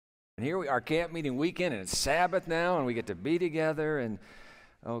And here we are, camp meeting weekend, and it's Sabbath now, and we get to be together, and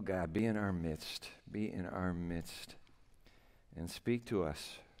oh God, be in our midst. Be in our midst. And speak to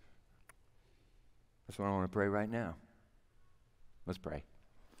us. That's what I want to pray right now. Let's pray.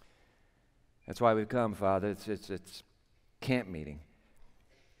 That's why we've come, Father. It's camp meeting.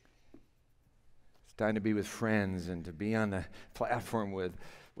 It's time to be with friends and to be on the platform with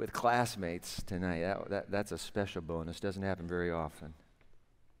classmates tonight. That's a special bonus. Doesn't happen very often.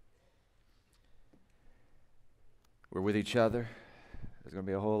 We're with each other. There's going to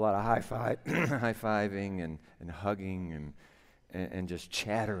be a whole lot of high-fiving and hugging and just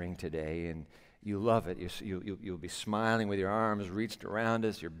chattering today. And you love it. You'll be smiling with your arms reached around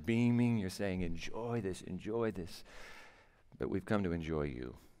us. You're beaming. You're saying, enjoy this, enjoy this. But we've come to enjoy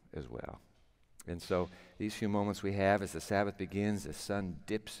you as well. And so these few moments we have as the Sabbath begins, the sun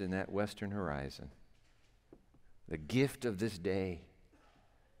dips in that western horizon. The gift of this day.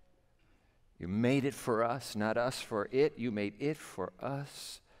 You made it for us, not us for it. You made it for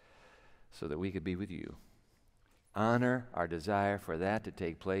us so that we could be with you. Honor our desire for that to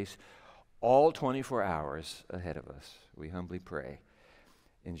take place all 24 hours ahead of us. We humbly pray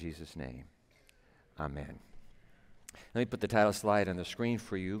in Jesus' name. Amen. Let me put the title slide on the screen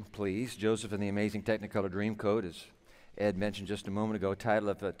for you, please. Joseph and the Amazing Technicolor Dreamcoat, as Ed mentioned just a moment ago, title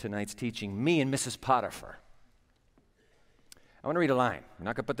of tonight's teaching, Me and Mrs. Potiphar. I want to read a line. I'm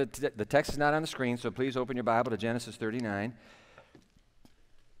not going to put the text is not on the screen, so please open your Bible to Genesis 39.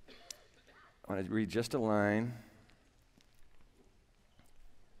 I want to read just a line.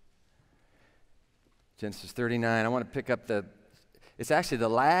 Genesis 39. I want to pick up it's actually the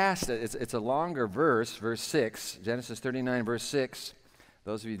last, it's a longer verse 6. Genesis 39, verse 6.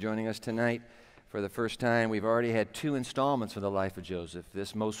 Those of you joining us tonight for the first time, we've already had 2 installments of the life of Joseph.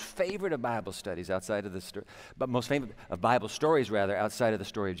 This most favorite of Bible studies outside of most favorite of Bible stories, rather, outside of the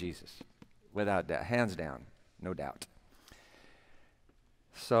story of Jesus. Without doubt, hands down, no doubt.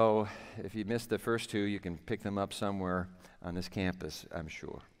 So if you missed the first 2, you can pick them up somewhere on this campus, I'm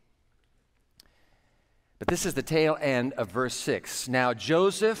sure. But this is the tail end of verse 6. Now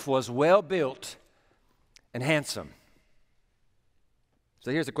Joseph was well built and handsome.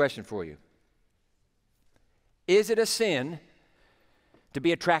 So here's a question for you. Is it a sin to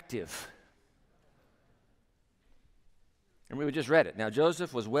be attractive? And we just read it. Now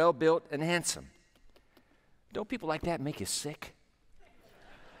Joseph was well built and handsome. Don't people like that make you sick?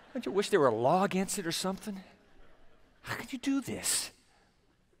 Don't you wish there were a law against it or something? How could you do this?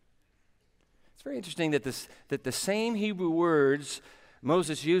 It's very interesting that the same Hebrew words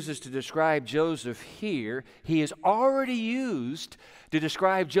Moses uses to describe Joseph here, he has already used to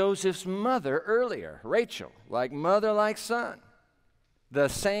describe Joseph's mother earlier, Rachel, like mother, like son. The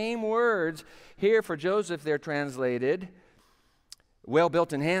same words here for Joseph, they're translated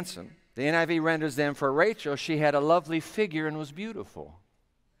well-built and handsome. The NIV renders them for Rachel, she had a lovely figure and was beautiful.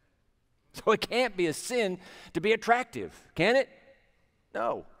 So it can't be a sin to be attractive, can it?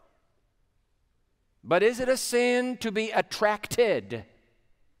 No. But is it a sin to be attracted?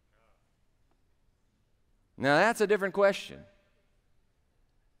 Now that's a different question.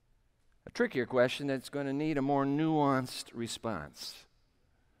 A trickier question that's going to need a more nuanced response.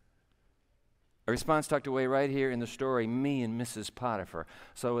 A response tucked away right here in the story, Me and Mrs. Potiphar.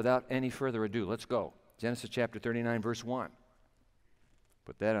 So without any further ado, let's go. Genesis chapter 39, verse 1.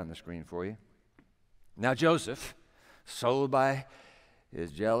 Put that on the screen for you. Now Joseph, sold by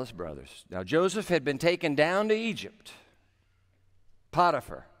his jealous brothers. Now Joseph had been taken down to Egypt.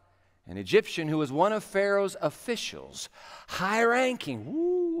 Potiphar, an Egyptian who was one of Pharaoh's officials, high-ranking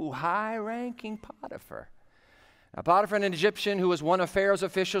Potiphar. Now Potiphar, an Egyptian who was one of Pharaoh's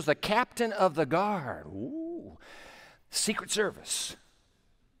officials, the captain of the guard. Secret Service.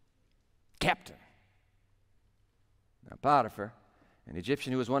 Captain. Now Potiphar, an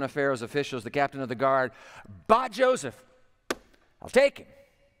Egyptian who was one of Pharaoh's officials, the captain of the guard, bought Joseph. I'll take him.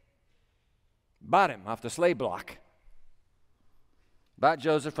 Bought him off the slave block. Bought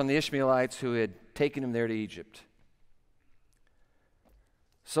Joseph from the Ishmaelites who had taken him there to Egypt.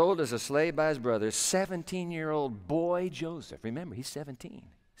 Sold as a slave by his brothers, 17-year-old boy Joseph. Remember, he's 17.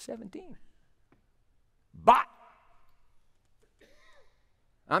 17. Bought.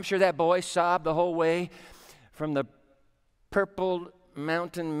 I'm sure that boy sobbed the whole way from the purple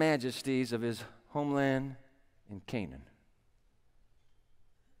mountain majesties of his homeland in Canaan.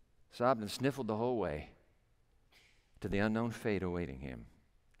 Sobbed and sniffled the whole way to the unknown fate awaiting him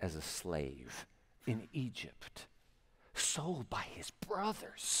as a slave in Egypt, sold by his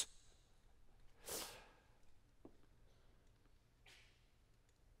brothers.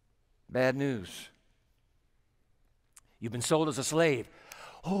 Bad news. You've been sold as a slave.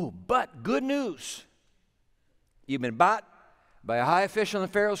 Oh, but good news. You've been bought by a high official in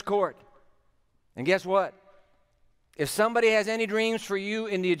Pharaoh's court. And guess what? If somebody has any dreams for you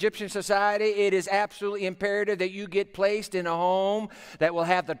in the Egyptian society, it is absolutely imperative that you get placed in a home that will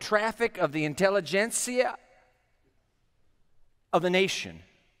have the traffic of the intelligentsia of the nation.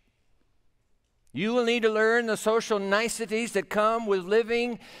 You will need to learn the social niceties that come with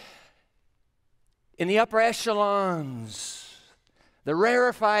living in the upper echelons, the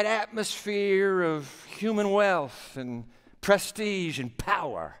rarefied atmosphere of human wealth and prestige and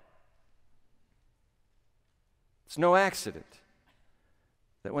power. It's no accident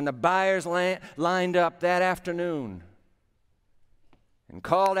that when the buyers lined up that afternoon and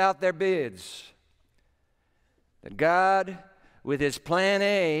called out their bids, that God, with his plan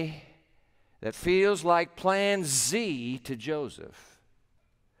A, that feels like plan Z to Joseph,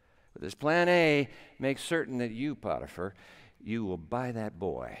 with his plan A, makes certain that you, Potiphar, you will buy that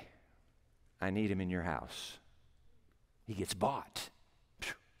boy. I need him in your house. He gets bought.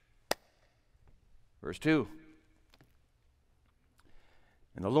 Verse 2.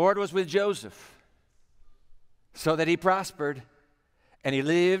 And the Lord was with Joseph, so that he prospered, and he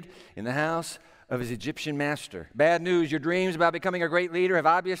lived in the house of his Egyptian master. Bad news, your dreams about becoming a great leader have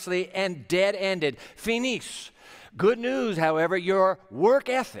obviously dead-ended. Finis. Good news, however, your work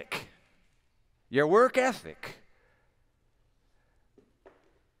ethic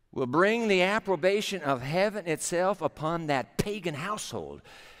will bring the approbation of heaven itself upon that pagan household,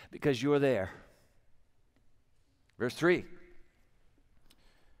 because you're there. Verse 3.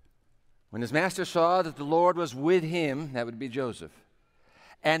 When his master saw that the Lord was with him, that would be Joseph,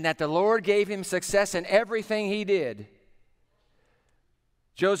 and that the Lord gave him success in everything he did,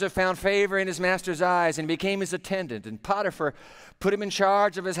 Joseph found favor in his master's eyes and became his attendant. And Potiphar put him in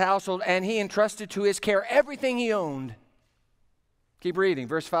charge of his household, and he entrusted to his care everything he owned. Keep reading,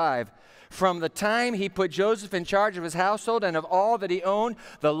 verse 5. From the time he put Joseph in charge of his household and of all that he owned,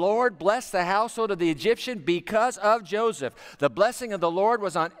 the Lord blessed the household of the Egyptian because of Joseph. The blessing of the Lord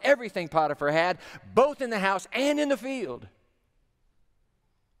was on everything Potiphar had, both in the house and in the field.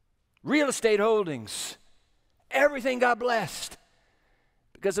 Real estate holdings, everything got blessed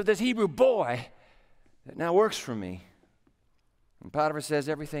because of this Hebrew boy that now works for me. And Potiphar says,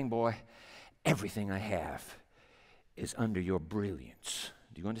 everything, boy, everything I have is under your brilliance.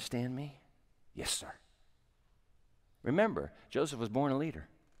 Do you understand me? Yes, sir. Remember, Joseph was born a leader.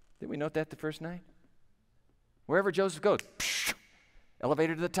 Didn't we note that the first night? Wherever Joseph goes,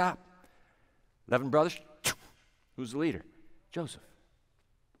 elevator to the top. 11 brothers, who's the leader? Joseph.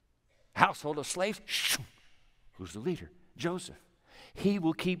 Household of slaves, who's the leader? Joseph. He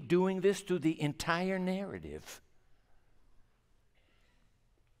will keep doing this through the entire narrative.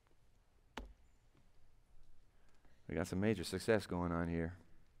 We got some major success going on here.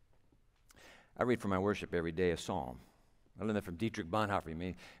 I read for my worship every day a psalm. I learned that from Dietrich Bonhoeffer.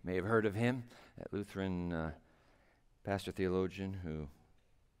 You may have heard of him, that Lutheran pastor theologian who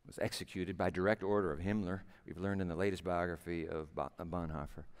was executed by direct order of Himmler. We've learned in the latest biography of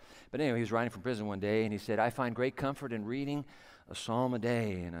Bonhoeffer. But anyway, he was writing from prison one day, and he said, I find great comfort in reading a psalm a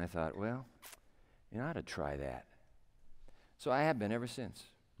day. And I thought, well, I ought to try that. So I have been ever since.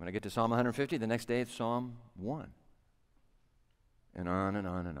 When I get to Psalm 150, the next day it's Psalm 1. And on and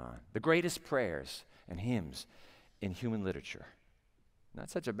on and on. The greatest prayers and hymns in human literature. Not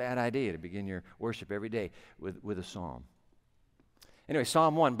such a bad idea to begin your worship every day with a psalm. Anyway,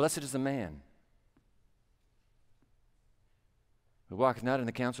 Psalm 1, blessed is the man who walketh not in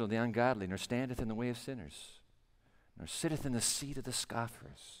the counsel of the ungodly, nor standeth in the way of sinners, nor sitteth in the seat of the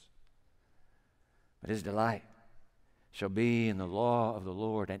scoffers. But his delight shall be in the law of the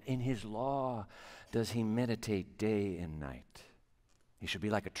Lord, and in his law does he meditate day and night. He shall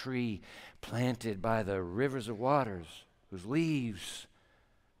be like a tree planted by the rivers of waters, whose leaves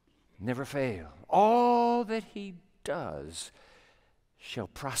never fail. All that he does shall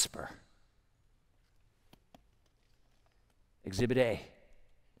prosper. Exhibit A,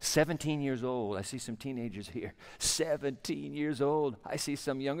 17 years old. I see some teenagers here. 17 years old. I see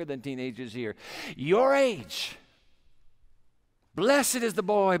some younger than teenagers here. Your age. Blessed is the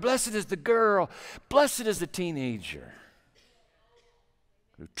boy. Blessed is the girl. Blessed is the teenager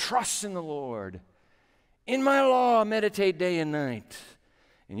who trusts in the Lord. In my law meditate day and night,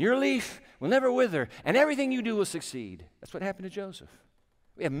 and your leaf will never wither, and everything you do will succeed. That's what happened to Joseph.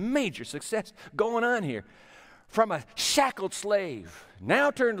 We have major success going on here. From a shackled slave, now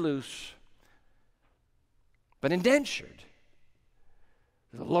turned loose, but indentured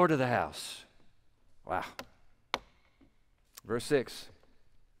to the Lord of the house. Wow. Verse 6.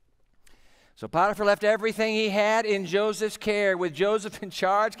 So Potiphar left everything he had in Joseph's care with Joseph in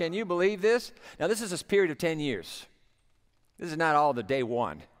charge. Can you believe this? Now, this is a period of 10 years. This is not all the day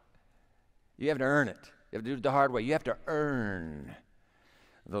one. You have to earn it. You have to do it the hard way. You have to earn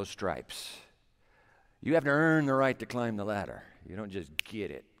those stripes. You have to earn the right to climb the ladder. You don't just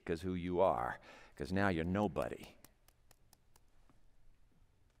get it because who you are, because now you're nobody.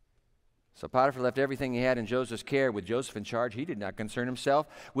 So Potiphar left everything he had in Joseph's care with Joseph in charge. He did not concern himself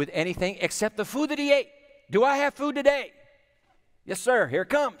with anything except the food that he ate. Do I have food today? Yes, sir. Here it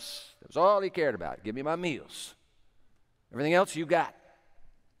comes. That was all he cared about. Give me my meals. Everything else you got.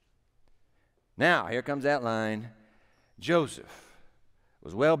 Now, here comes that line. Joseph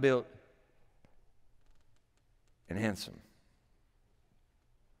was well built and handsome.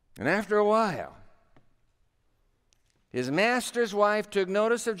 And after a while, his master's wife took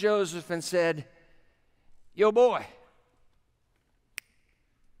notice of Joseph and said, "Yo, boy,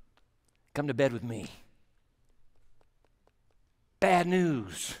 come to bed with me." Bad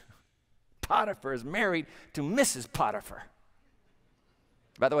news. Potiphar is married to Mrs. Potiphar.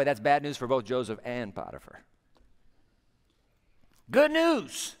 By the way, that's bad news for both Joseph and Potiphar. Good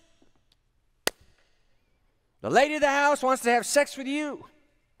news. The lady of the house wants to have sex with you.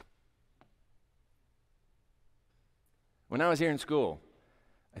 When I was here in school,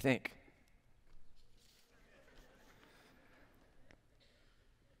 I think,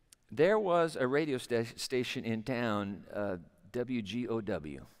 there was a radio station in town,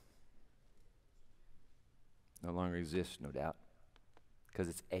 WGOW. No longer exists, no doubt, because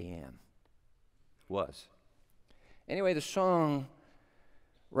it's AM. Was. Anyway, the songwriter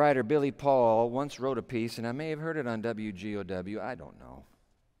Billy Paul once wrote a piece, and I may have heard it on WGOW, I don't know.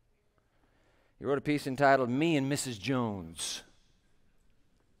 He wrote a piece entitled, "Me and Mrs. Jones."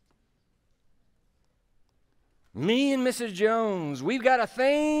 Me and Mrs. Jones, we've got a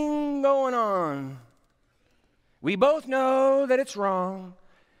thing going on. We both know that it's wrong,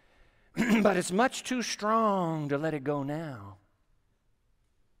 but it's much too strong to let it go now.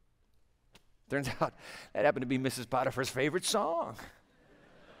 Turns out that happened to be Mrs. Potiphar's favorite song.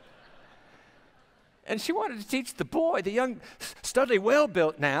 And she wanted to teach the boy, the young, studly,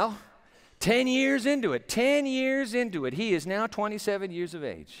 well-built now, 10 years into it, 10 years into it. He is now 27 years of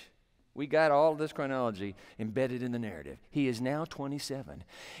age. We got all this chronology embedded in the narrative. He is now 27.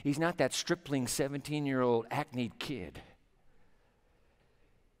 He's not that stripling 17-year-old acne kid.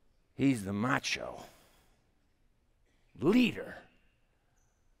 He's the macho leader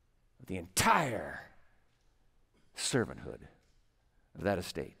of the entire servanthood of that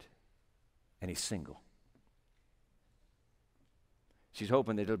estate. And he's single. She's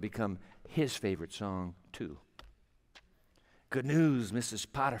hoping that it'll become his favorite song, too. Good news,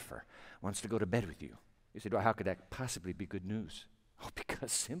 Mrs. Potiphar wants to go to bed with you. You say, well, how could that possibly be good news? Oh,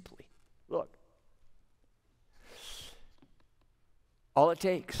 because simply, look, all it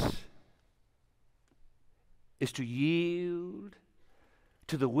takes is to yield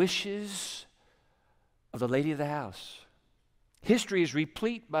to the wishes of the lady of the house. History is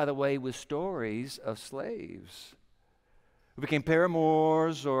replete, by the way, with stories of slaves who became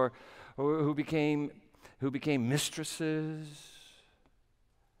paramours or who became mistresses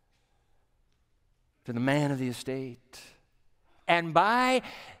to the man of the estate. And by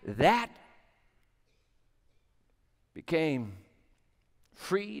that became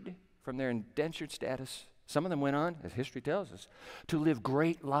freed from their indentured status. Some of them went on, as history tells us, to live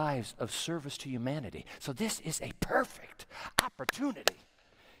great lives of service to humanity. So this is a perfect opportunity.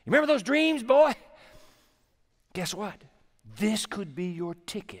 You remember those dreams, boy? Guess what? This could be your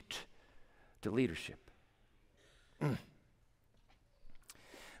ticket to leadership.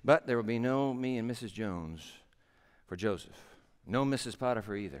 But there will be no me and Mrs. Jones for Joseph. No Mrs.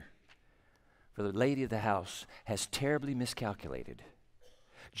 Potiphar either. For the lady of the house has terribly miscalculated.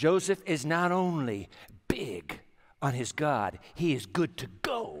 Joseph is not only big on his God, he is good to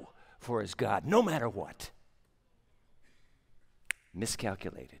go for his God, no matter what.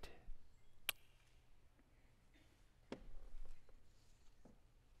 Miscalculated.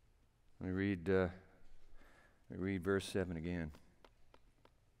 Let me read verse 7 again.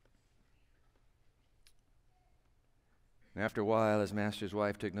 And after a while, his master's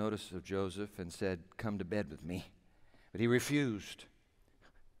wife took notice of Joseph and said, "Come to bed with me." But he refused.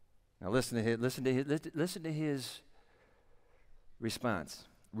 Now listen to his response.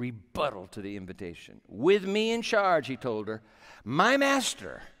 Rebuttal to the invitation. "With me in charge," he told her, "my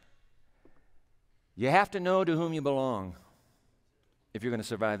master, you have to know to whom you belong if you're going to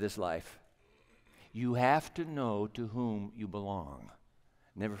survive this life. You have to know to whom you belong.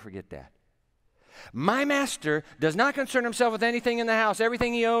 Never forget that. My master does not concern himself with anything in the house.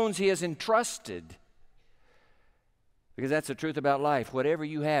 Everything he owns, he has entrusted. Because that's the truth about life. Whatever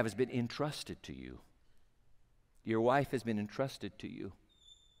you have has been entrusted to you. Your wife has been entrusted to you.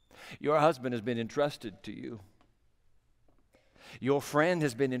 Your husband has been entrusted to you. Your friend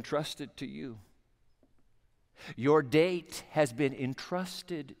has been entrusted to you. Your date has been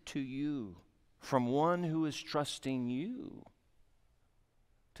entrusted to you from one who is trusting you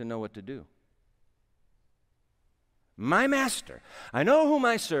to know what to do. My master, I know whom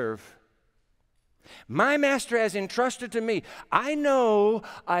I serve. My master has entrusted to me. I know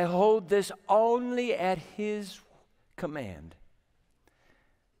I hold this only at his command.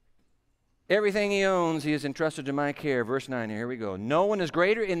 Everything he owns, he has entrusted to my care. Verse 9, here we go. No one is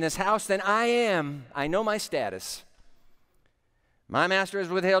greater in this house than I am. I know my status. My master has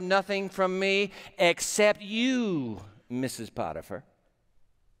withheld nothing from me except you, Mrs. Potiphar.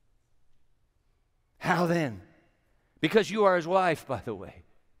 How then? Because you are his wife, by the way.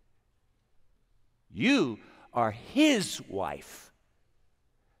 You are his wife.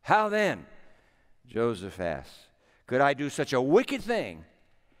 How then? Joseph asks, could I do such a wicked thing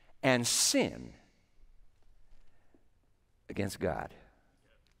and sin against God?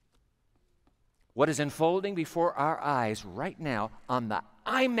 What is unfolding before our eyes right now on the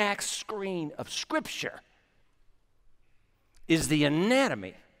IMAX screen of Scripture is the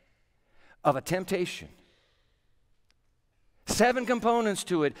anatomy of a temptation. 7 components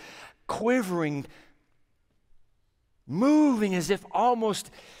to it, quivering, moving as if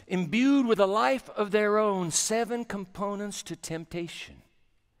almost imbued with a life of their own. 7 components to temptation.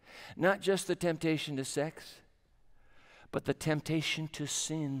 Not just the temptation to sex, but the temptation to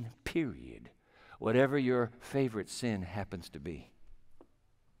sin, period. Whatever your favorite sin happens to be.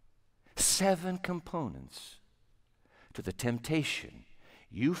 7 components to the temptation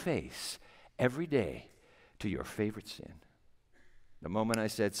you face every day to your favorite sin. The moment I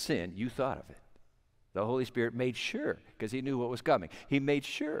said sin, you thought of it. The Holy Spirit made sure, because he knew what was coming. He made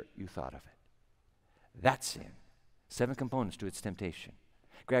sure you thought of it. That sin. 7 components to its temptation.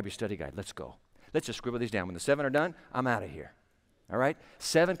 Grab your study guide. Let's go. Let's just scribble these down. When the 7 are done, I'm out of here. All right?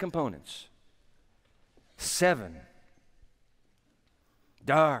 7 components. 7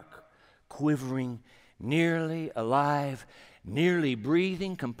 dark, quivering, nearly alive, nearly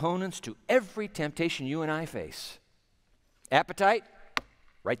breathing components to every temptation you and I face. Appetite,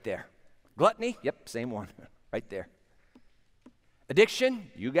 right there. Gluttony, yep, same one, right there. Addiction,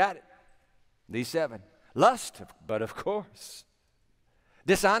 you got it. These 7. Lust, but of course.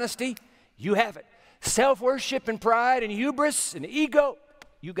 Dishonesty, you have it. Self-worship and pride and hubris and ego,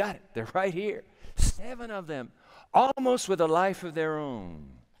 you got it. They're right here. 7 of them, almost with a life of their own.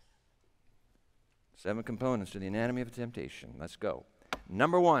 7 components to the anatomy of temptation. Let's go.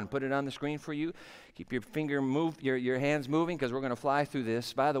 Number 1, put it on the screen for you. Keep your hands moving, because we're going to fly through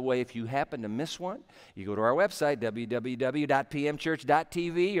this. By the way, if you happen to miss one, you go to our website,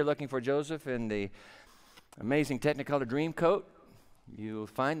 www.pmchurch.tv. You're looking for Joseph and the amazing Technicolor Dreamcoat. You'll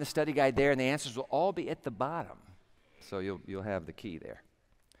find the study guide there, and the answers will all be at the bottom. So you'll have the key there.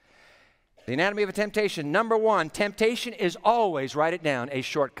 The anatomy of a temptation. Number 1, temptation is always, write it down, a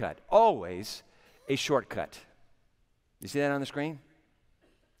shortcut. Always a shortcut. You see that on the screen?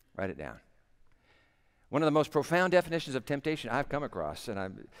 Write it down. One of the most profound definitions of temptation I've come across,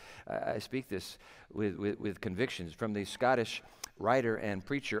 and I speak this with convictions, from the Scottish writer and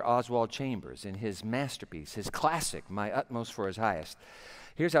preacher Oswald Chambers in his masterpiece, his classic, My Utmost for His Highest.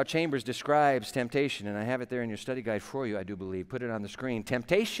 Here's how Chambers describes temptation, and I have it there in your study guide for you, I do believe. Put it on the screen.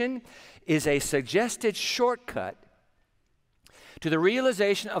 Temptation is a suggested shortcut to the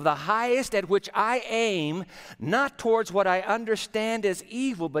realization of the highest at which I aim, not towards what I understand as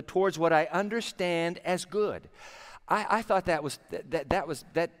evil, but towards what I understand as good. I thought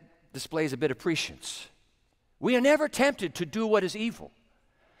that displays a bit of prescience. We are never tempted to do what is evil.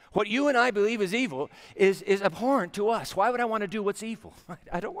 What you and I believe is evil is abhorrent to us. Why would I want to do what's evil?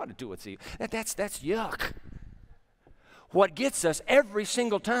 I don't want to do what's evil. That's yuck. What gets us every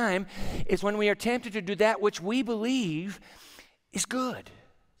single time is when we are tempted to do that which we believe is good.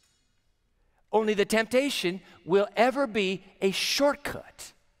 Only the temptation will ever be a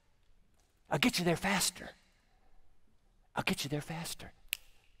shortcut. I'll get you there faster. I'll get you there faster.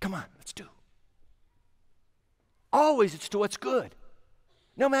 Come on, let's do. Always it's to what's good.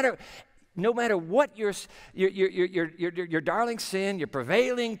 No matter what your darling sin, your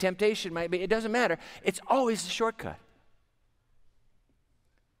prevailing temptation might be, it doesn't matter. It's always a shortcut.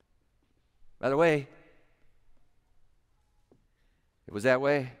 By the way, it was that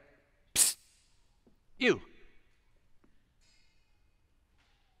way. Psst. You.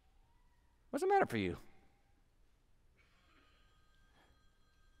 What's the matter for you?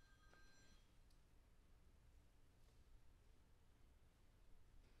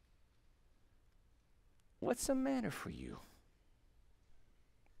 What's the matter for you?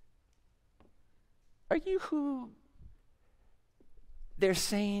 Are you who they're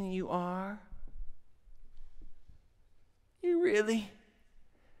saying you are? You really?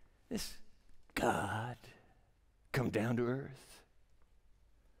 This God come down to earth?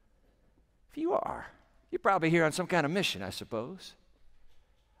 If you are, you're probably here on some kind of mission, I suppose.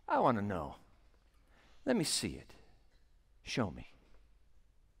 I want to know. Let me see it. Show me.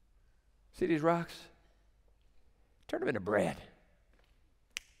 See these rocks? Turn them into bread.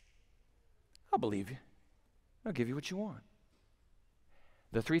 I'll believe you. I'll give you what you want.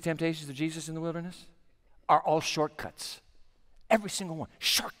 The 3 temptations of Jesus in the wilderness are all shortcuts. Every single one.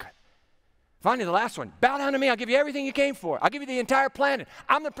 Shortcut. Finally, the last one. Bow down to me. I'll give you everything you came for. I'll give you the entire planet.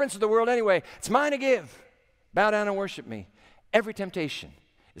 I'm the prince of the world anyway. It's mine to give. Bow down and worship me. Every temptation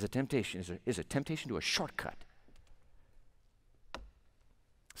is a temptation to a shortcut.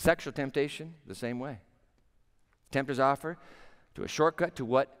 Sexual temptation, the same way. Tempters offer to a shortcut to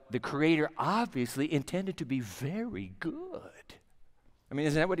what the Creator obviously intended to be very good. I mean,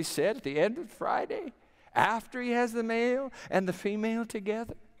 isn't that what he said at the end of Friday? After he has the male and the female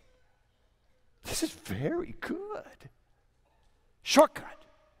together? This is very good. Shortcut.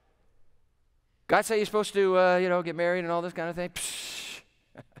 God say you're supposed to, get married and all this kind of thing. Psh,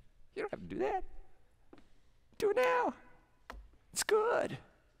 you don't have to do that. Do it now. It's good.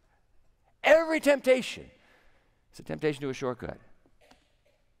 Every temptation is a temptation to a shortcut.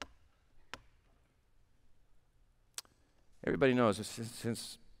 Everybody knows,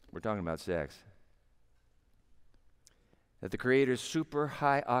 since we're talking about sex, that the Creator's super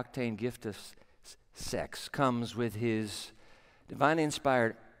high octane gift of sex comes with his divinely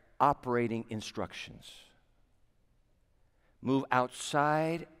inspired operating instructions. Move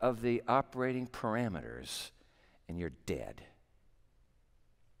outside of the operating parameters and you're dead.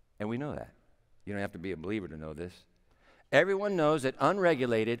 And we know that. You don't have to be a believer to know this. Everyone knows that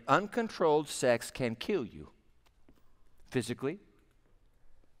unregulated, uncontrolled sex can kill you. Physically,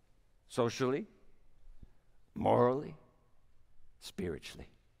 socially, morally, spiritually.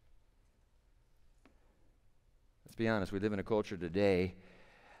 Let's be honest, we live in a culture today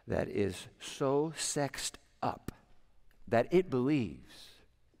that is so sexed up that it believes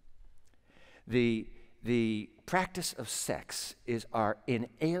the practice of sex is our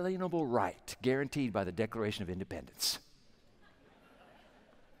inalienable right guaranteed by the Declaration of Independence.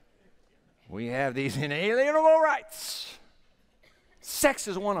 We have these inalienable rights. Sex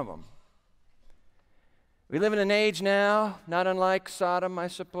is one of them. We live in an age now, not unlike Sodom, I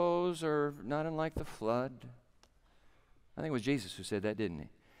suppose, or not unlike the flood. I think it was Jesus who said that, didn't he?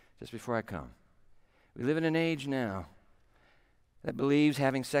 Just before I come. We live in an age now that believes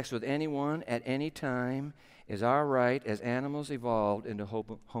having sex with anyone at any time is our right as animals evolved into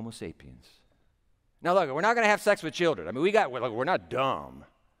Homo sapiens. Now look, we're not going to have sex with children. I mean, we're not dumb.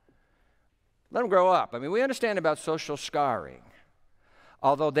 Let them grow up. I mean, we understand about social scarring.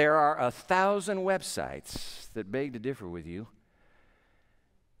 Although there are 1,000 websites that beg to differ with you,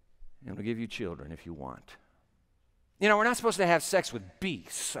 and will give you children if you want. You know, we're not supposed to have sex with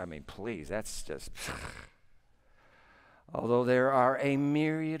beasts. I mean, please, that's just... Although there are a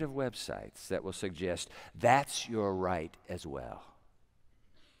myriad of websites that will suggest that's your right as well.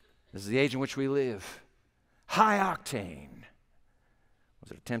 This is the age in which we live. High octane.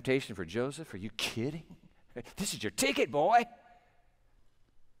 Was it a temptation for Joseph? Are you kidding? This is your ticket, boy.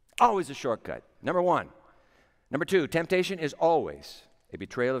 Always a shortcut. Number 1. Number 2, temptation is always a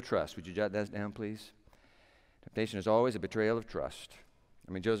betrayal of trust. Would you jot that down, please? Temptation is always a betrayal of trust.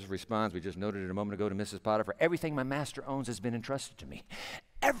 I mean, Joseph responds, we just noted it a moment ago to Mrs. Potiphar, everything my master owns has been entrusted to me.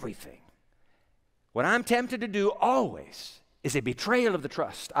 Everything. What I'm tempted to do always is a betrayal of the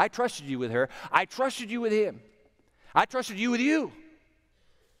trust. I trusted you with her. I trusted you with him. I trusted you with you.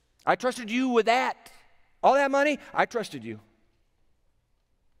 I trusted you with that. All that money, I trusted you.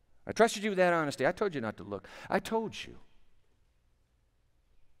 I trusted you with that honesty. I told you not to look. I told you.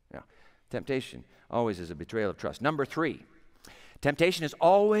 Now, temptation always is a betrayal of trust. Number 3, temptation is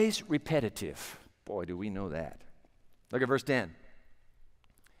always repetitive. Boy, do we know that. Look at verse 10.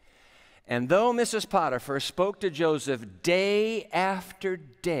 And though Mrs. Potiphar spoke to Joseph day after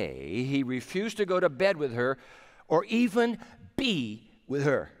day, he refused to go to bed with her or even be with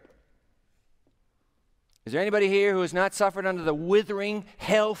her. Is there anybody here who has not suffered under the withering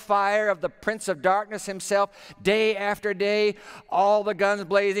hellfire of the Prince of Darkness himself, day after day, all the guns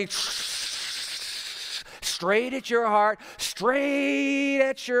blazing, straight at your heart, straight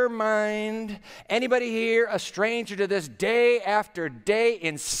at your mind. Anybody here a stranger to this day after day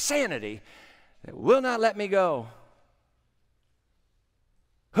insanity that will not let me go?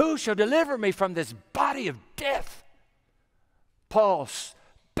 Who shall deliver me from this body of death? Paul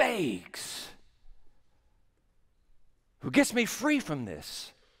begs. Who gets me free from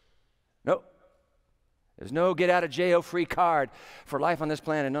this? Nope. There's no get out of jail free card for life on this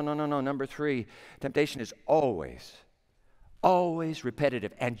planet. No. Number 3, temptation is always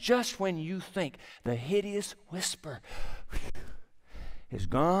repetitive. And just when you think the hideous whisper is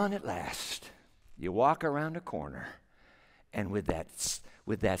gone at last, you walk around a corner, and with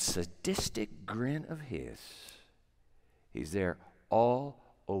that sadistic grin of his, he's there all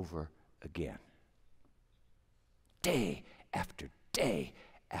over again. Day after day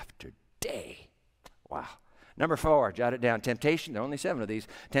after day. Wow. Number 4, jot it down. Temptation, there are only 7 of these.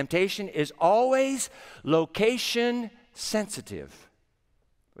 Temptation is always location sensitive.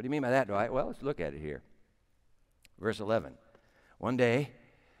 What do you mean by that, Dwight? Well, let's look at it here. Verse 11. One day,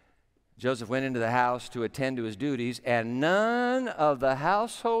 Joseph went into the house to attend to his duties, and none of the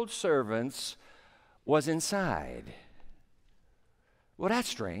household servants was inside. Well, that's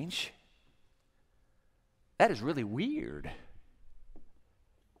strange. That is really weird.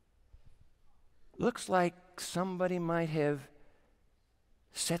 Looks like somebody might have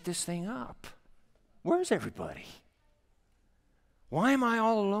set this thing up. Where's everybody? Why am I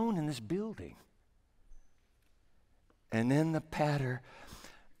all alone in this building? And then the patter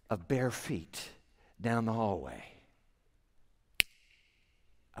of bare feet down the hallway.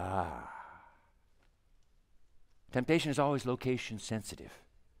 Temptation is always location sensitive.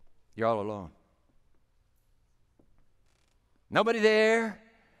 You're all alone. Nobody there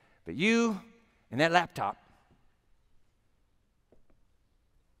but you and that laptop.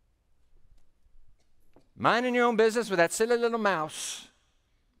 Minding your own business with that silly little mouse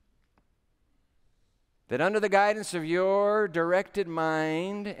that under the guidance of your directed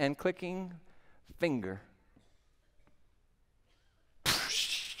mind and clicking finger,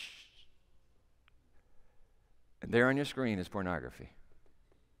 and there on your screen is pornography.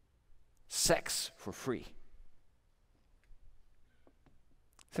 Sex for free.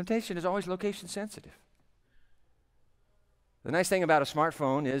 Temptation is always location sensitive. The nice thing about a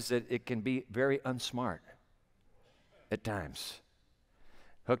smartphone is that it can be very unsmart at times.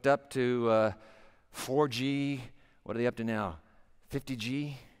 Hooked up to 4G, what are they up to now?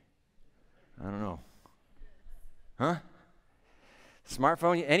 50G? I don't know. Huh?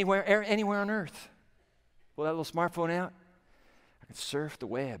 Smartphone, anywhere on earth. Pull that little smartphone out. I can surf the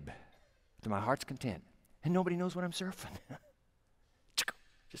web to my heart's content. And nobody knows what I'm surfing.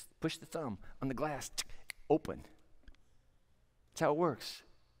 Just push the thumb on the glass, open. That's how it works.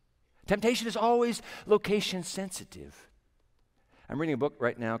 Temptation is always location sensitive. I'm reading a book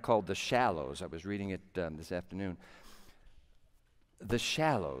right now called The Shallows. I was reading it this afternoon. The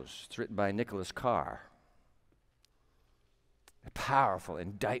Shallows. It's written by Nicholas Carr. A powerful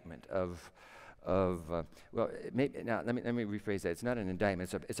indictment of well, maybe, now let me rephrase that. It's not an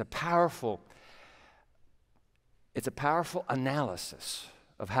indictment. It's a powerful analysis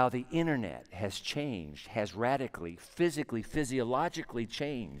of how the internet has changed, has radically, physically, physiologically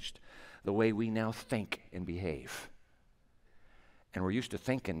changed the way we now think and behave. And we're used to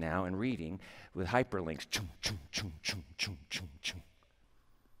thinking now and reading with hyperlinks. Chung, chung, chung, chung, chung, chung, chung.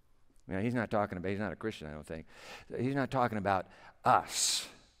 Now, he's not a Christian, I don't think. He's not talking about us.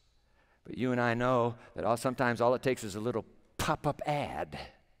 But you and I know that sometimes all it takes is a little pop-up ad.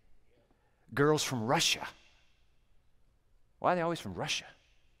 Girls from Russia. Why are they always from Russia?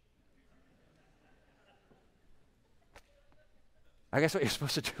 I guess what you're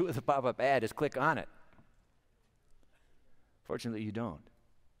supposed to do with a pop-up ad is click on it. Fortunately, you don't.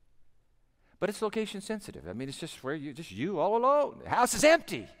 But it's location sensitive. I mean, it's just where you all alone. The house is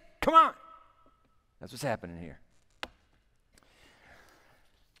empty. Come on. That's what's happening here.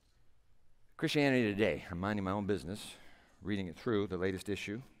 Christianity Today. I'm minding my own business, reading it through, the latest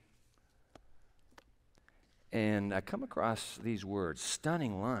issue. And I come across these words,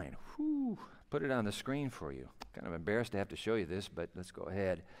 stunning line. Whew, put it on the screen for you. Kind of embarrassed to have to show you this, but let's go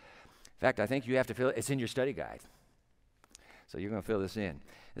ahead. In fact, I think you have to fill it. It's in your study guide. So you're going to fill this in.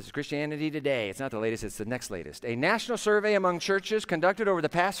 This is Christianity Today. It's not the latest, it's the next latest. A national survey among churches conducted over the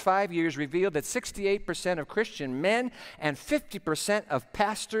past 5 years revealed that 68% of Christian men and 50% of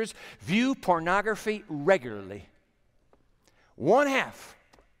pastors view pornography regularly. 1/2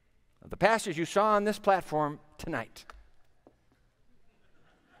 of the pastors you saw on this platform tonight.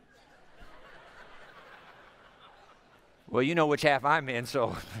 Well, you know which half I'm in,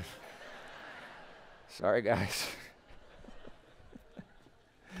 so Sorry, guys.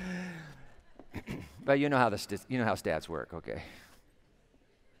 But you know how stats work, okay?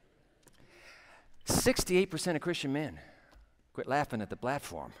 68% of Christian men quit laughing at the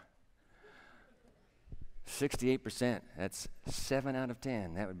platform. 68%. That's 7 out of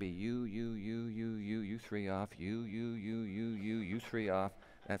 10. That would be you 3 off, you 3 off.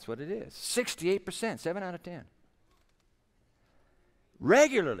 That's what it is. 68%, 7 out of 10.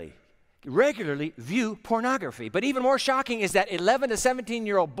 Regularly view pornography. But even more shocking is that 11 to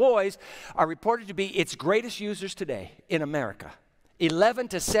 17-year-old boys are reported to be its greatest users today in America. 11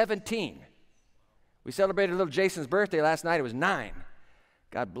 to 17. We celebrated little Jason's birthday last night. It was 9.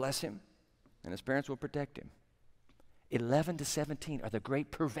 God bless him, and his parents will protect him. 11 to 17 are the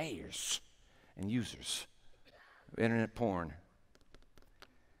great purveyors and users of internet porn.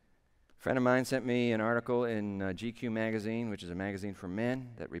 A friend of mine sent me an article in GQ magazine, which is a magazine for men,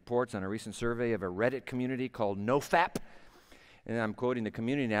 that reports on a recent survey of a Reddit community called NoFap. And I'm quoting the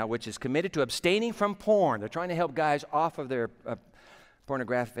community now, which is committed to abstaining from porn. They're trying to help guys off of their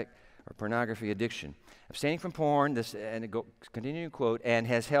pornography addiction. Abstaining from porn, continuing quote, and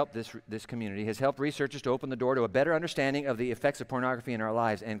has helped this community, has helped researchers to open the door to a better understanding of the effects of pornography in our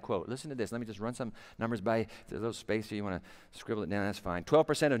lives, end quote. Listen to this. Let me just run some numbers by. There's a little space here. You want to scribble it down, that's fine.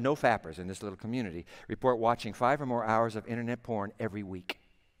 12% of no-fappers in this little community report watching 5 or more hours of internet porn every week.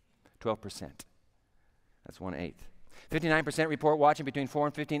 12%. That's 1/8. 59% report watching between 4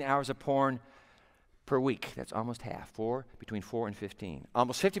 and 15 hours of porn per week. That's almost half. Between 4 and 15.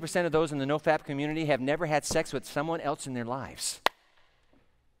 Almost 50% of those in the NoFap community have never had sex with someone else in their lives.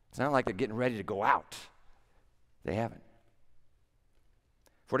 It's not like they're getting ready to go out. They haven't.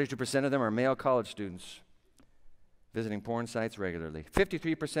 42% of them are male college students visiting porn sites regularly.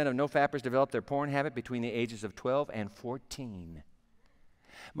 53% of NoFappers develop their porn habit between the ages of 12 and 14.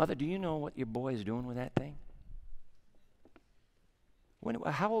 Mother, do you know what your boy is doing with that thing?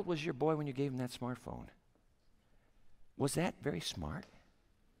 How old was your boy when you gave him that smartphone? Was that very smart?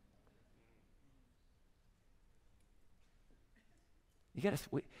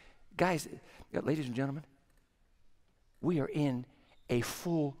 Guys, ladies and gentlemen, we are in a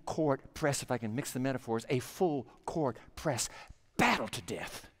full court press, if I can mix the metaphors, a full court press battle to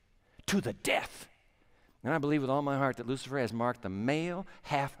death, to the death. And I believe with all my heart that Lucifer has marked the male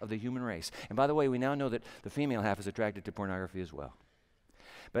half of the human race. And by the way, we now know that the female half is attracted to pornography as well.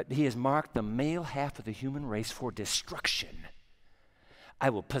 But he has marked the male half of the human race for destruction. I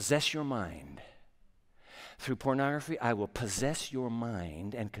will possess your mind. Through pornography, I will possess your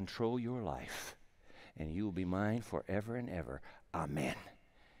mind and control your life. And you will be mine forever and ever. Amen.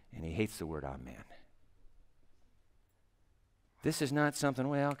 And he hates the word amen. This is not something,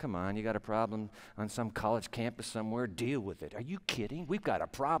 well, come on, you got a problem on some college campus somewhere, deal with it. Are you kidding? We've got a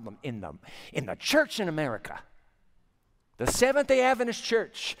problem in the church in America. The Seventh-day Adventist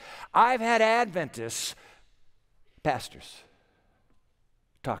Church. I've had Adventists, pastors,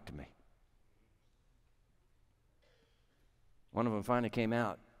 talk to me. One of them finally came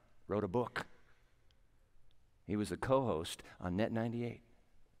out, wrote a book. He was the co-host on Net 98.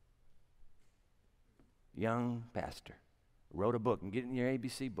 Young pastor. Wrote a book. And get it in your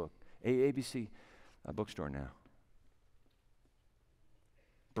ABC book. ABC bookstore now.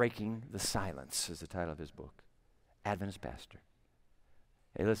 Breaking the Silence is the title of his book. Adventist pastor.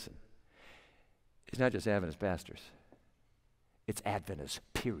 Hey, listen. It's not just Adventist pastors. It's Adventist,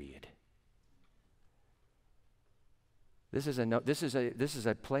 period. This is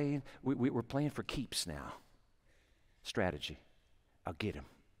a playing. We're playing for keeps now. Strategy. I'll get him.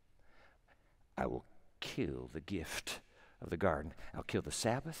 I will kill the gift of the garden. I'll kill the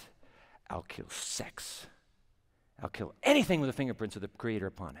Sabbath. I'll kill sex. I'll kill anything with the fingerprints of the Creator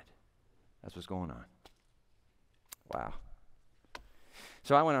upon it. That's what's going on. Wow.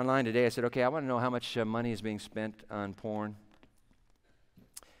 So I went online today. I said, okay, I want to know how much money is being spent on porn.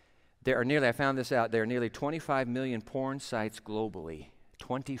 I found this out, there are nearly 25 million porn sites globally.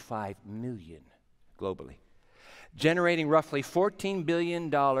 25 million globally. Generating roughly $14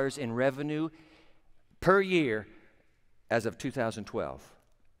 billion in revenue per year as of 2012.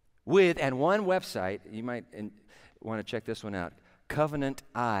 And one website, you might want to check this one out,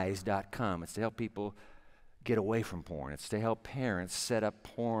 covenanteyes.com. It's to help people get away from porn. It's to help parents set up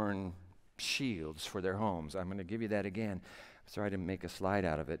porn shields for their homes. I'm going to give you that again. Sorry I didn't make a slide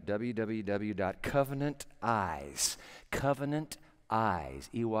out of it. www.covenanteyes, covenanteyes,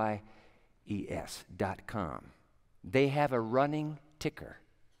 EYES.com. They have a running ticker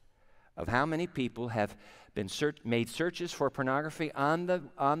of how many people have been made searches for pornography on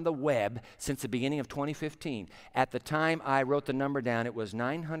the web since the beginning of 2015. At the time I wrote the number down, it was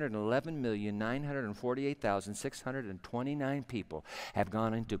 911,948,629 people have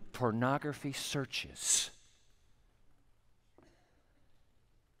gone into pornography searches.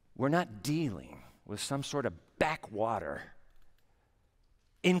 We're not dealing with some sort of backwater,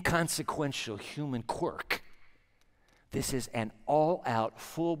 inconsequential human quirk. This is an all-out,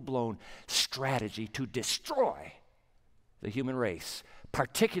 full-blown strategy to destroy the human race,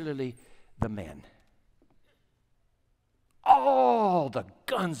 particularly the men. All the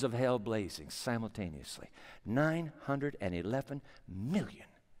guns of hell blazing simultaneously. 911 million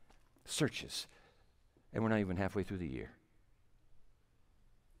searches, and we're not even halfway through the year.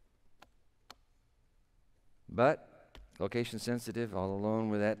 But location sensitive, all alone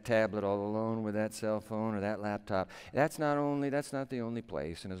with that tablet, all alone with that cell phone or that laptop. That's not the only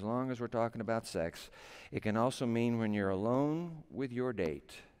place. And as long as we're talking about sex, it can also mean when you're alone with your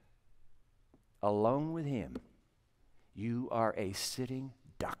date, alone with him, you are a sitting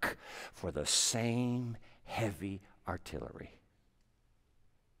duck for the same heavy artillery.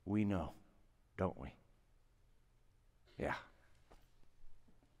 We know, don't we? Yeah.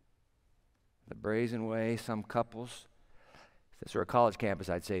 The brazen way some couples, if this were a college campus,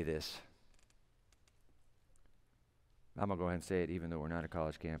 I'd say this. I'm going to go ahead and say it even though we're not a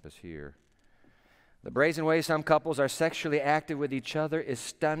college campus here. The brazen way some couples are sexually active with each other is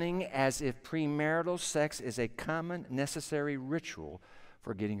stunning, as if premarital sex is a common, necessary ritual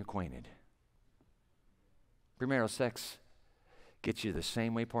for getting acquainted. Premarital sex gets you the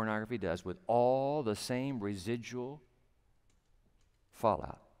same way pornography does, with all the same residual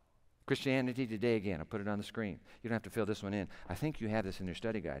fallout. Christianity Today, again, I'll put it on the screen. You don't have to fill this one in. I think you have this in your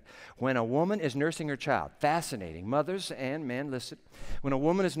study guide. When a woman is nursing her child, fascinating, mothers and men, listen. When a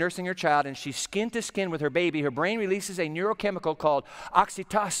woman is nursing her child and she's skin to skin with her baby, her brain releases a neurochemical called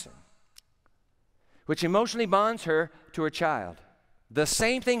oxytocin, which emotionally bonds her to her child. The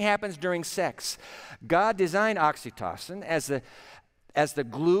same thing happens during sex. God designed oxytocin as the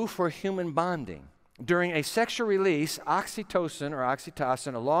glue for human bonding. During a sexual release,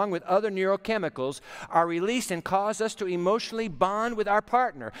 oxytocin, along with other neurochemicals, are released and cause us to emotionally bond with our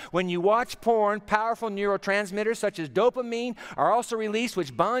partner. When you watch porn, powerful neurotransmitters such as dopamine are also released,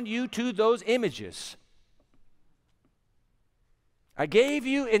 which bond you to those images. I gave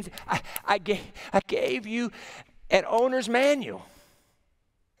you an owner's manual.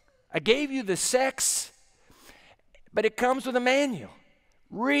 I gave you the sex, but it comes with a manual.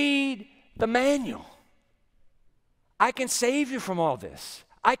 Read the manual. I can save you from all this.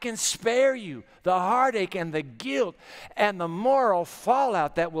 I can spare you the heartache and the guilt and the moral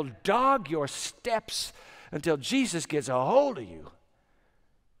fallout that will dog your steps until Jesus gets a hold of you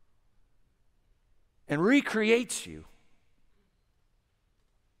and recreates you.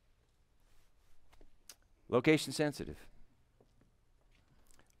 Location sensitive.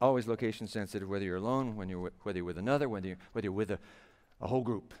 Always location sensitive, whether you're alone, whether you're with another, whether you're with a whole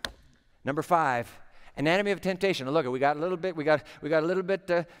group. Number 5, anatomy of temptation. Now look, we got a little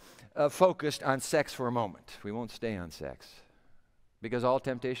bit focused on sex for a moment. We won't stay on sex because all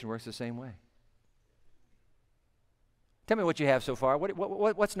temptation works the same way. Tell me what you have so far.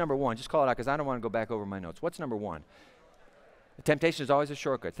 What's number 1? Just call it out because I don't want to go back over my notes. What's number 1? Temptation is always a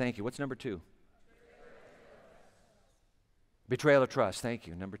shortcut. Thank you. What's number 2? Betrayal of trust. Thank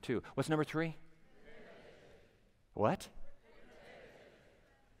you. Number 2. What's number 3? What?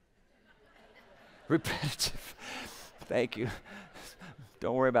 Repetitive. Thank you.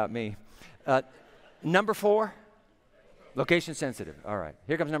 Don't worry about me. Number 4, location sensitive. All right.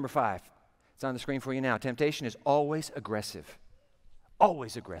 Here comes number 5. It's on the screen for you now. Temptation is always aggressive.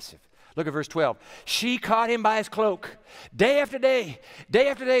 Always aggressive. Look at verse 12. She caught him by his cloak. Day after day,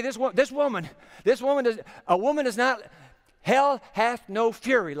 this woman does not, hell hath no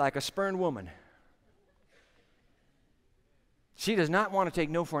fury like a spurned woman. She does not want to take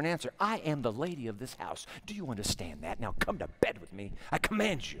no for an answer. I am the lady of this house. Do you understand that? Now come to bed with me. I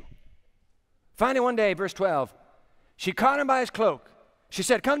command you. Finally one day, verse 12, she caught him by his cloak. She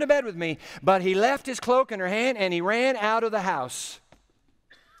said, come to bed with me. But he left his cloak in her hand and he ran out of the house.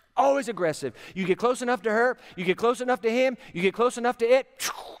 Always aggressive. You get close enough to her, you get close enough to him, you get close enough to it.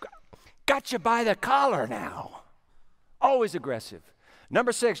 Got you by the collar now. Always aggressive.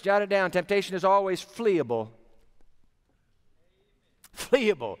 Number 6, jot it down. Temptation is always fleeable.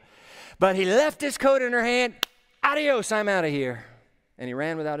 Fleeable. But he left his coat in her hand. Adios, I'm out of here. And he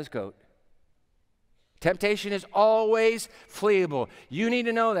ran without his coat. Temptation is always fleeable. You need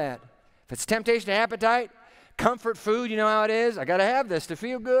to know that. If it's temptation to appetite, comfort food, you know how it is. I got to have this to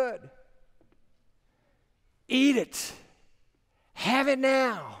feel good. Eat it. Have it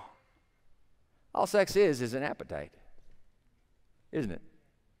now. All sex is an appetite, isn't it?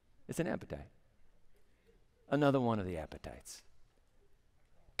 It's an appetite. Another one of the appetites.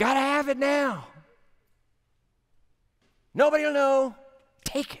 Gotta have it now. Nobody will know.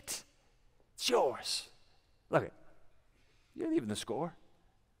 Take it. It's yours. Look it. You're leaving the score.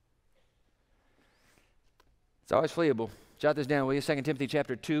 It's always fleeable. Jot this down, will you? 2 Timothy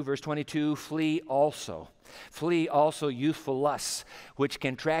chapter 2, verse 22. Flee also youthful lusts, which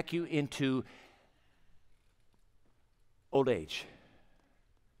can track you into old age.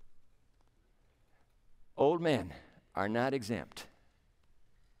 Old men are not exempt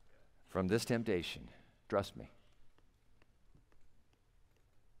from this temptation. Trust me.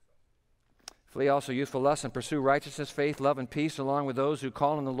 Flee also youthful lusts and pursue righteousness, faith, love, and peace, along with those who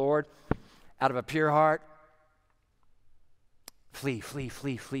call on the Lord out of a pure heart. Flee.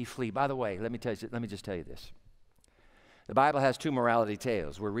 By the way, let me just tell you this. The Bible has two morality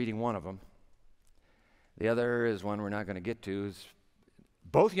tales. We're reading one of them. The other is one we're not going to get to. It's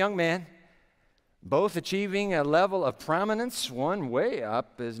both young men, both achieving a level of prominence, one way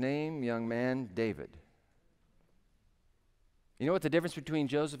up, his name, young man, David. You know what the difference between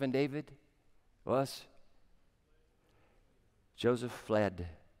Joseph and David was? Joseph fled,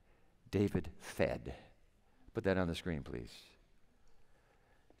 David fed. Put that on the screen, please.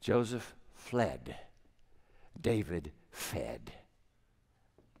 Joseph fled, David fed.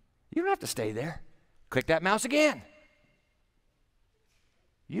 You don't have to stay there. Click that mouse again.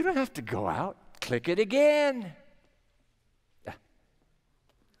 You don't have to go out. Click it again.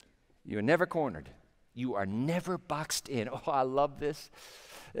 You are never cornered. You are never boxed in. Oh, I love this.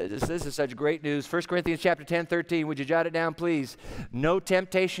 This is such great news. 1 Corinthians chapter 10, 13. Would you jot it down, please? No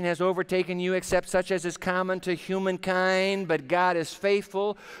temptation has overtaken you except such as is common to humankind, but God is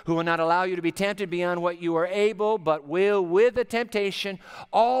faithful, who will not allow you to be tempted beyond what you are able, but will, with the temptation,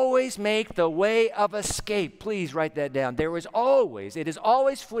 always make the way of escape. Please write that down. It is always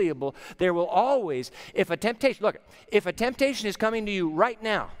fleeable. There will always, if a temptation is coming to you right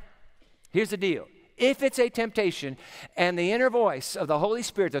now, here's the deal. If it's a temptation and the inner voice of the Holy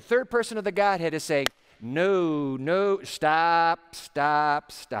Spirit, the third person of the Godhead, is saying, no, stop.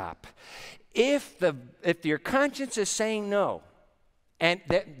 If your conscience is saying no, and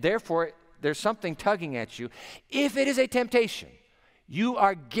therefore there's something tugging at you, if it is a temptation, you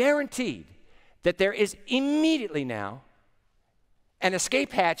are guaranteed that there is immediately now an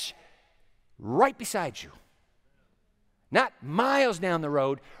escape hatch right beside you. Not miles down the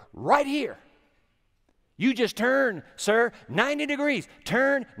road, right here. You just turn, sir, 90 degrees.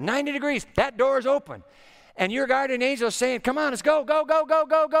 Turn 90 degrees. That door is open. And your guardian angel is saying, come on, let's go. No,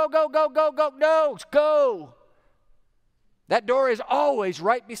 let's go. That door is always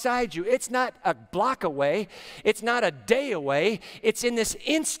right beside you. It's not a block away. It's not a day away. It's in this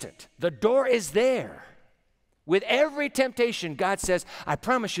instant. The door is there. With every temptation, God says, I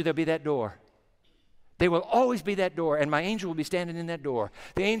promise you there'll be that door. There will always be that door, and my angel will be standing in that door.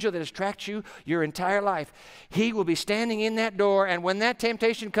 The angel that has tracked you your entire life, he will be standing in that door, and when that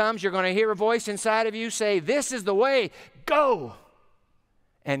temptation comes, you're going to hear a voice inside of you say, this is the way, go.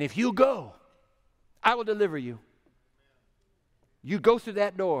 And if you go, I will deliver you. You go through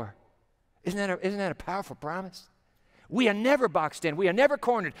that door. Isn't that a powerful promise? We are never boxed in. We are never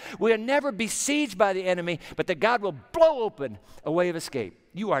cornered. We are never besieged by the enemy, but that God will blow open a way of escape.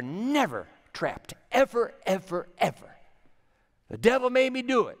 You are never trapped. Ever. The devil made me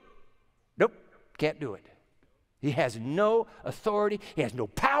do it. Nope, can't do it. He has no authority. He has no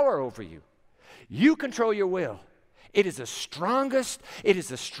power over you. You control your will. It is the strongest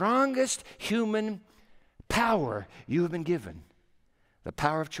human power you have been given. The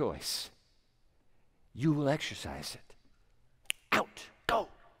power of choice. You will exercise it. Out. Go.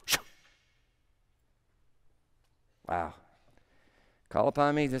 Shoo. Wow. Call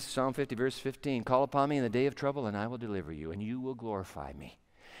upon me, this is Psalm 50, verse 15. Call upon me in the day of trouble, and I will deliver you, and you will glorify me.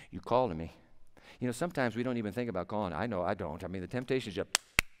 You call to me. You know, sometimes we don't even think about calling. I know I don't. I mean, the temptation is just,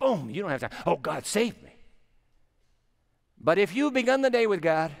 boom, you don't have to, oh, God, save me. But if you've begun the day with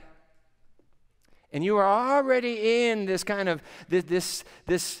God, and you are already in this kind of,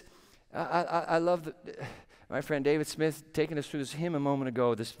 I love my friend David Smith taking us through this hymn a moment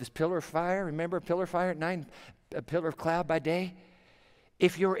ago, this pillar of fire. Remember a pillar of fire at night, a pillar of cloud by day?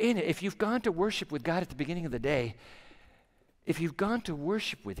 If you're in it, if you've gone to worship with God at the beginning of the day, if you've gone to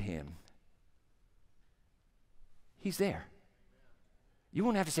worship with Him, He's there. You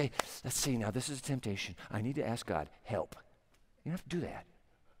won't have to say, let's see now, this is a temptation. I need to ask God, help. You don't have to do that.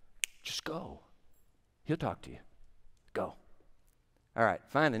 Just go. He'll talk to you. Go. All right,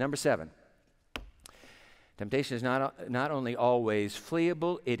 finally, number 7. Temptation is not only always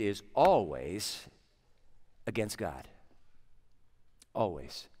fleeable, it is always against God.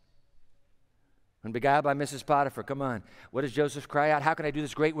 Always. When beguiled by Mrs. Potiphar, come on. What does Joseph cry out? How can I do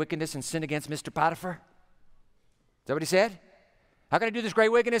this great wickedness and sin against Mr. Potiphar? Is that what he said? How can I do this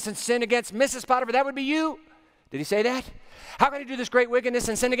great wickedness and sin against Mrs. Potiphar? That would be you. Did he say that? How can I do this great wickedness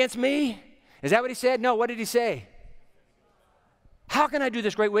and sin against me? Is that what he said? No, what did he say? How can I do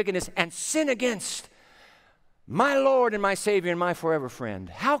this great wickedness and sin against my Lord and my Savior and my forever friend?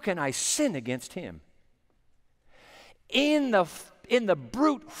 How can I sin against him? In the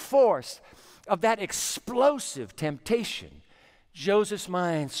brute force of that explosive temptation, Joseph's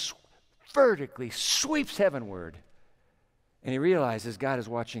mind vertically sweeps heavenward, and he realizes God is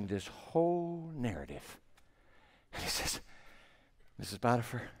watching this whole narrative. And he says, Mrs.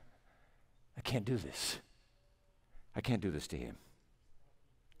 Potiphar, I can't do this. I can't do this to him.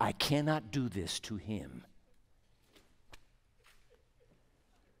 I cannot do this to him.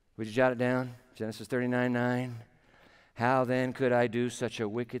 Would you jot it down? Genesis 39:9. How then could I do such a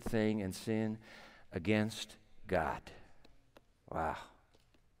wicked thing and sin against God? Wow.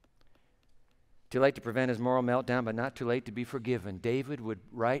 Too late to prevent his moral meltdown, but not too late to be forgiven. David would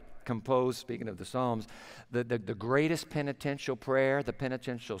compose, speaking of the Psalms, the greatest penitential prayer, the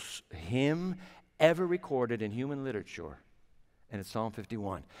penitential hymn ever recorded in human literature. And it's Psalm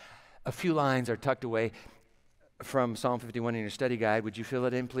 51. A few lines are tucked away from Psalm 51 in your study guide. Would you fill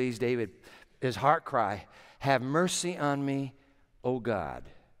it in, please, David? His heart cry, have mercy on me, O God,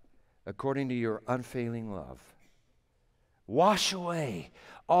 according to your unfailing love. Wash away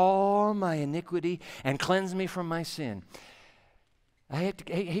all my iniquity and cleanse me from my sin. I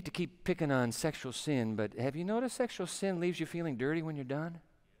hate to keep picking on sexual sin, but have you noticed sexual sin leaves you feeling dirty when you're done?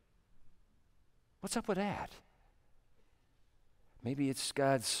 What's up with that? Maybe it's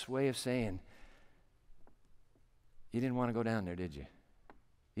God's way of saying, you didn't want to go down there, did you?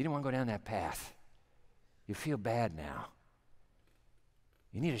 You didn't want to go down that path. You feel bad now.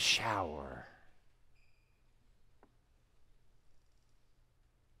 You need a shower.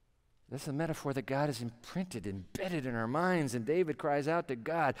 This is a metaphor that God has embedded in our minds. And David cries out to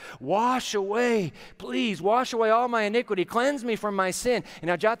God, wash away, please, wash away all my iniquity. Cleanse me from my sin. And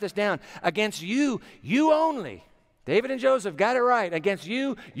now jot this down. Against you, you only. David and Joseph got it right. Against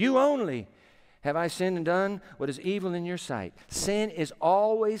you, you only have I sinned and done what is evil in your sight. Sin is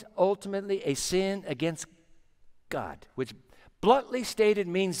always ultimately a sin against God, which bluntly stated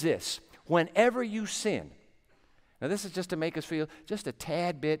means this: whenever you sin. Now this is just to make us feel just a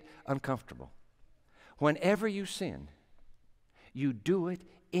tad bit uncomfortable. Whenever you sin, you do it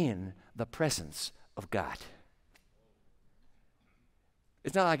in the presence of God.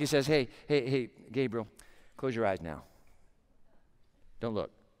 It's not like he says, hey, Gabriel, close your eyes now. Don't look.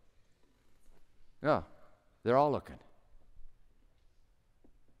 No, they're all looking.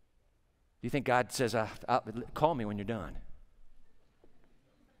 You think God says, call me when you're done?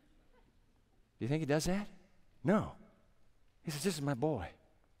 Do you think he does that? No. He says, this is my boy.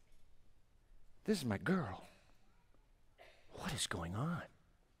 This is my girl. What is going on?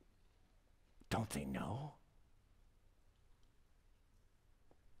 Don't they know?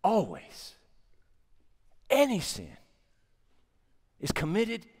 Always, any sin is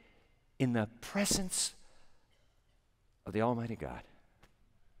committed in the presence of the Almighty God.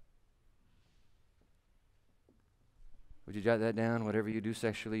 Would you jot that down? Whatever you do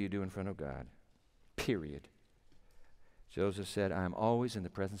sexually, you do in front of God. Period. Joseph said, I am always in the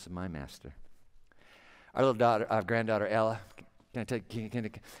presence of my master. Our little daughter, our granddaughter Ella,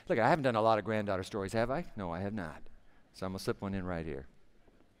 look, I haven't done a lot of granddaughter stories, have I? No, I have not. So I'm going to slip one in right here.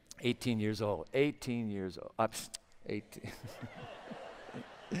 18 years old. 18 years old. 18.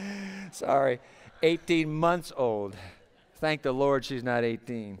 Sorry. 18 months old. Thank the Lord she's not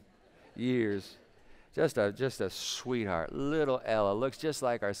 18 years. Just a sweetheart. Little Ella. Looks just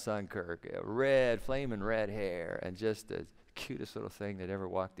like our son Kirk. Red, flaming red hair. And just the cutest little thing that ever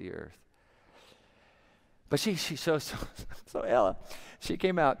walked the earth. But so Ella, she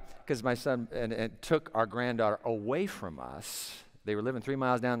came out because my son and took our granddaughter away from us. They were living 3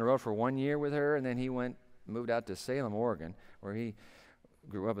 miles down the road for 1 year with her, and then he moved out to Salem, Oregon, where he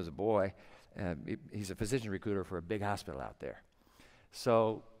grew up as a boy. He's a physician recruiter for a big hospital out there.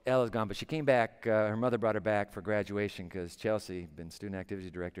 So Ella's gone, but she came back. Her mother brought her back for graduation because Chelsea had been student activities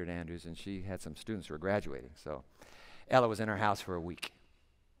director at Andrews, and she had some students who were graduating. So Ella was in her house for a week.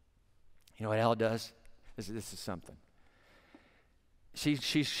 You know what Ella does? This is something.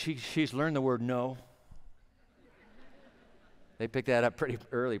 She's learned the word no. They picked that up pretty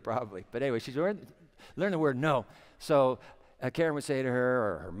early, probably. But anyway, she's learned the word no. So Karen would say to her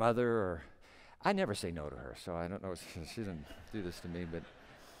or her mother, I never say no to her, so I don't know. She didn't do this to me,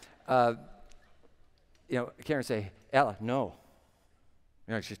 but, Karen say, Ella, no.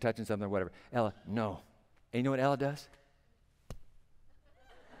 She's touching something or whatever. Ella, no. And you know what Ella does?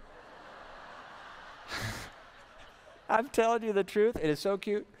 I'm telling you the truth. It is so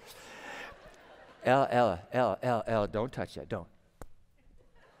cute. Ella, don't touch that. Don't.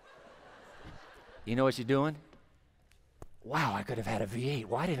 You know what she's doing? Wow, I could have had a V8.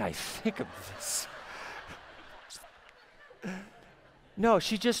 Why did I think of this? No,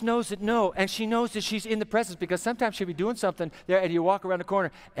 she just knows that no, and she knows that she's in the presence, because sometimes she'll be doing something there and you walk around the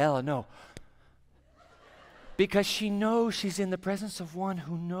corner, Ella, no. Because she knows she's in the presence of one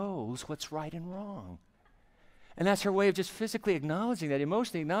who knows what's right and wrong. And that's her way of just physically acknowledging that,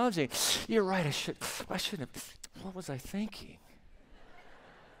 emotionally acknowledging, you're right, I shouldn't have, what was I thinking?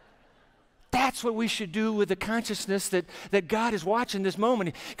 That's what we should do with the consciousness that God is watching this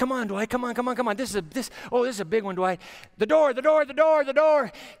moment. Come on, Dwight, come on. This is a big one, Dwight. The door.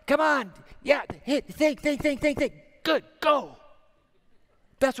 Come on. Yeah, think. Good, go.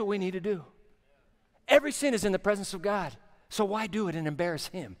 That's what we need to do. Every sin is in the presence of God. So why do it and embarrass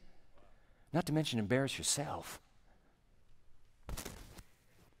Him? Not to mention embarrass yourself.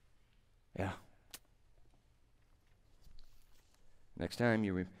 Yeah. Next time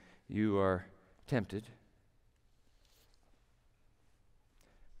you are tempted,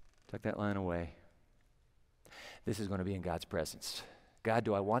 tuck that line away. This is going to be in God's presence. God,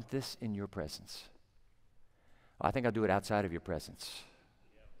 do I want this in your presence? I think I'll do it outside of your presence.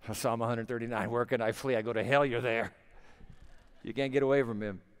 Psalm 139, where can I flee? I go to hell, you're there. You can't get away from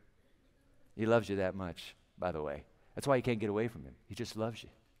Him. He loves you that much, by the way. That's why you can't get away from Him. He just loves you.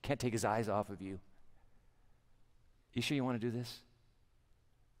 Can't take His eyes off of you. You sure you want to do this?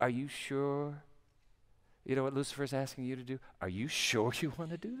 Are you sure? You know what Lucifer's asking you to do? Are you sure you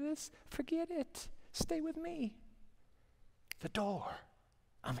want to do this? Forget it. Stay with me. The door.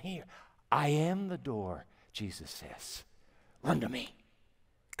 I'm here. I am the door, Jesus says. Run to me.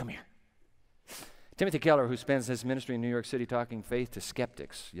 Come here. Timothy Keller, who spends his ministry in New York City talking faith to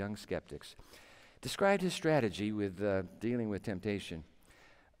skeptics, young skeptics, described his strategy with dealing with temptation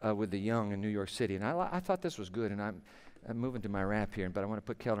with the young in New York City. And I thought this was good, and I'm moving to my wrap here, but I want to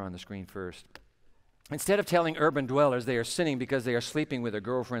put Keller on the screen first. Instead of telling urban dwellers they are sinning because they are sleeping with their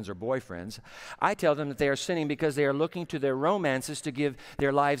girlfriends or boyfriends, I tell them that they are sinning because they are looking to their romances to give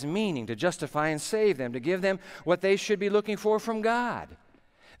their lives meaning, to justify and save them, to give them what they should be looking for from God.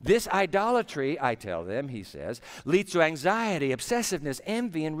 This idolatry, I tell them, he says, leads to anxiety, obsessiveness,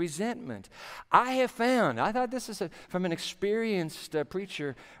 envy, and resentment. I have found, I thought this is from an experienced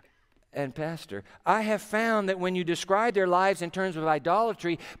preacher and pastor, I have found that when you describe their lives in terms of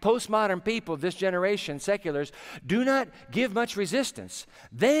idolatry, postmodern people, this generation, seculars, do not give much resistance.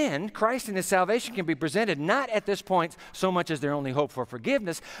 Then Christ and His salvation can be presented not at this point so much as their only hope for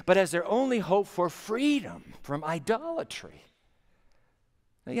forgiveness, but as their only hope for freedom from idolatry.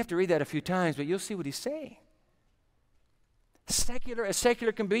 Now you have to read that a few times, but you'll see what he's saying. Secular as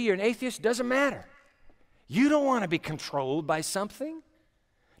secular can be, you're an atheist, doesn't matter. You don't want to be controlled by something.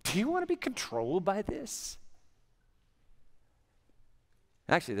 Do you want to be controlled by this?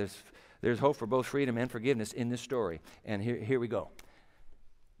 Actually, there's hope for both freedom and forgiveness in this story. And here we go.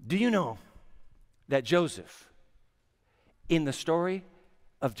 Do you know that Joseph, in the story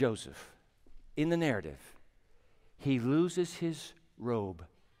of Joseph, in the narrative, he loses his robe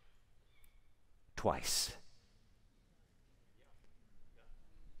twice?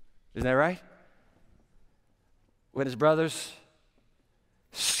 Isn't that right? When his brothers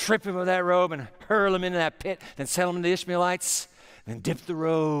strip him of that robe and hurl him into that pit, then sell him to the Ishmaelites, then dip the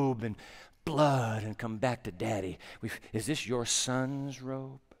robe in blood and come back to daddy. Is this your son's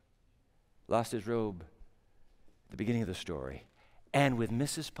robe? Lost his robe at the beginning of the story. And with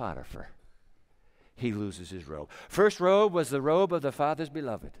Mrs. Potiphar, he loses his robe. First robe was the robe of the Father's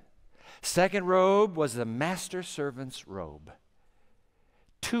beloved. Second robe was the master servant's robe.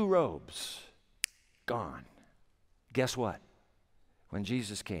 Two robes gone. Guess what? When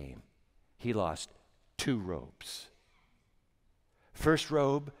Jesus came, He lost two robes. First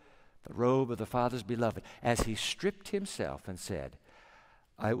robe, the robe of the Father's beloved, as He stripped Himself and said,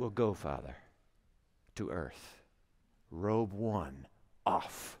 I will go, Father, to earth. Robe one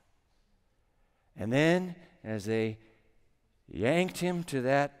off. And then, as they yanked Him to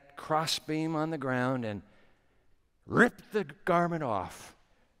that crossbeam on the ground and ripped the garment off,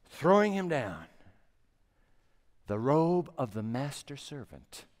 throwing Him down, the robe of the master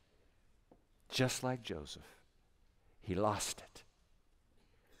servant, just like Joseph, he lost it.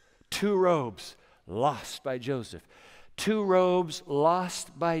 Two robes lost by Joseph. Two robes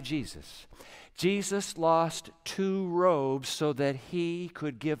lost by Jesus. Jesus lost 2 robes so that he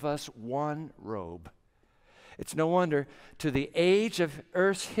could give us 1 robe. It's no wonder, to the age of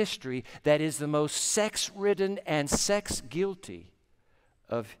Earth's history that is the most sex-ridden and sex-guilty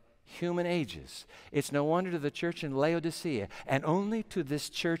of human ages, it's no wonder to the church in Laodicea, and only to this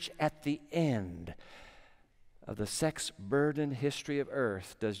church at the end of the sex-burdened history of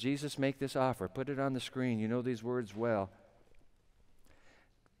earth, does Jesus make this offer. Put it on the screen. You know these words well.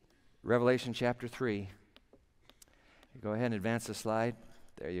 Revelation chapter 3. Go ahead and advance the slide.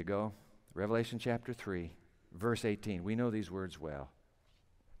 There you go. Revelation chapter 3, verse 18. We know these words well.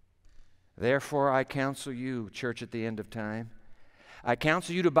 Therefore I counsel you, church at the end of time, I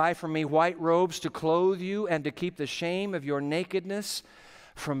counsel you to buy from me white robes to clothe you and to keep the shame of your nakedness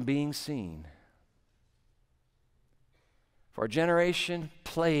from being seen. For a generation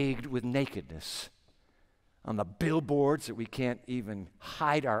plagued with nakedness, on the billboards that we can't even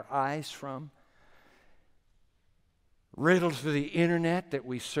hide our eyes from, riddled through the internet that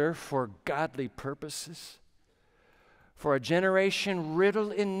we surf for godly purposes, for a generation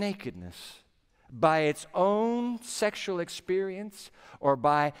riddled in nakedness by its own sexual experience or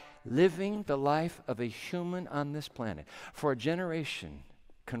by living the life of a human on this planet, for a generation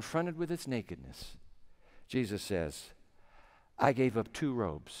confronted with its nakedness, Jesus says, I gave up 2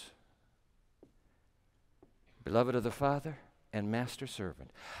 robes, beloved of the Father and master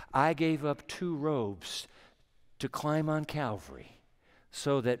servant. I gave up 2 robes to climb on Calvary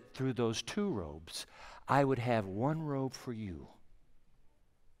so that through those 2 robes I would have 1 robe for you,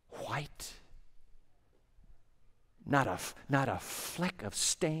 white, not a fleck of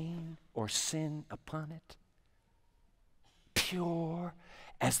stain or sin upon it, pure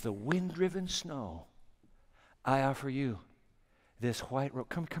as the wind-driven snow. I offer you this white robe.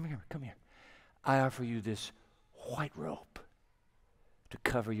 Come here. I offer you this white robe to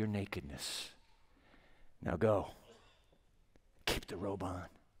cover your nakedness. Now go. Keep the robe on.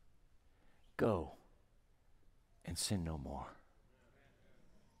 Go and sin no more.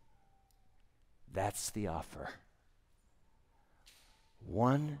 That's the offer.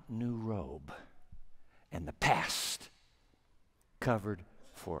 1 new robe and the past covered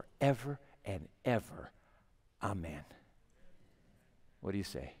forever and ever. Amen. What do you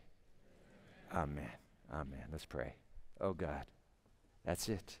say? Amen. Amen. Let's pray. Oh God, that's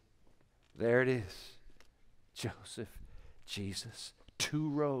it. There it is. Joseph, Jesus, 2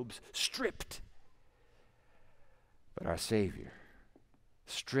 robes stripped. But our Savior,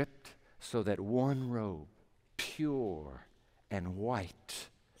 stripped so that 1 robe, pure and white,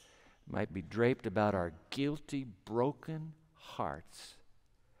 might be draped about our guilty, broken hearts.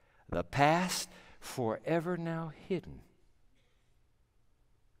 The past forever now hidden,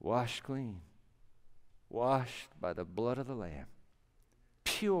 washed clean, washed by the blood of the Lamb,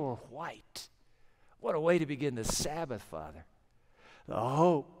 pure white. What a way to begin the Sabbath, Father. The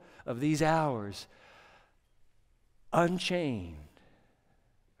hope of these hours, unchained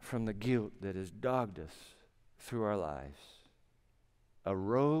from the guilt that has dogged us through our lives. A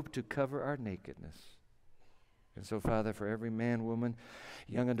robe to cover our nakedness. And so, Father, for every man, woman,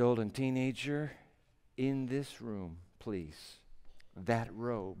 young adult, and teenager in this room, please, that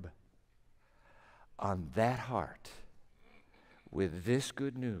robe on that heart with this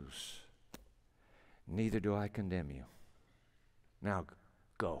good news, neither do I condemn you. Now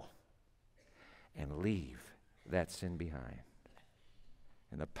go and leave that sin behind.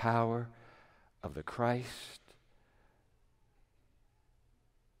 In the power of the Christ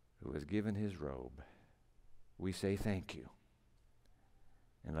who has given his robe, we say thank you.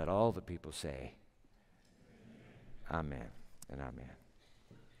 And let all the people say, Amen and amen.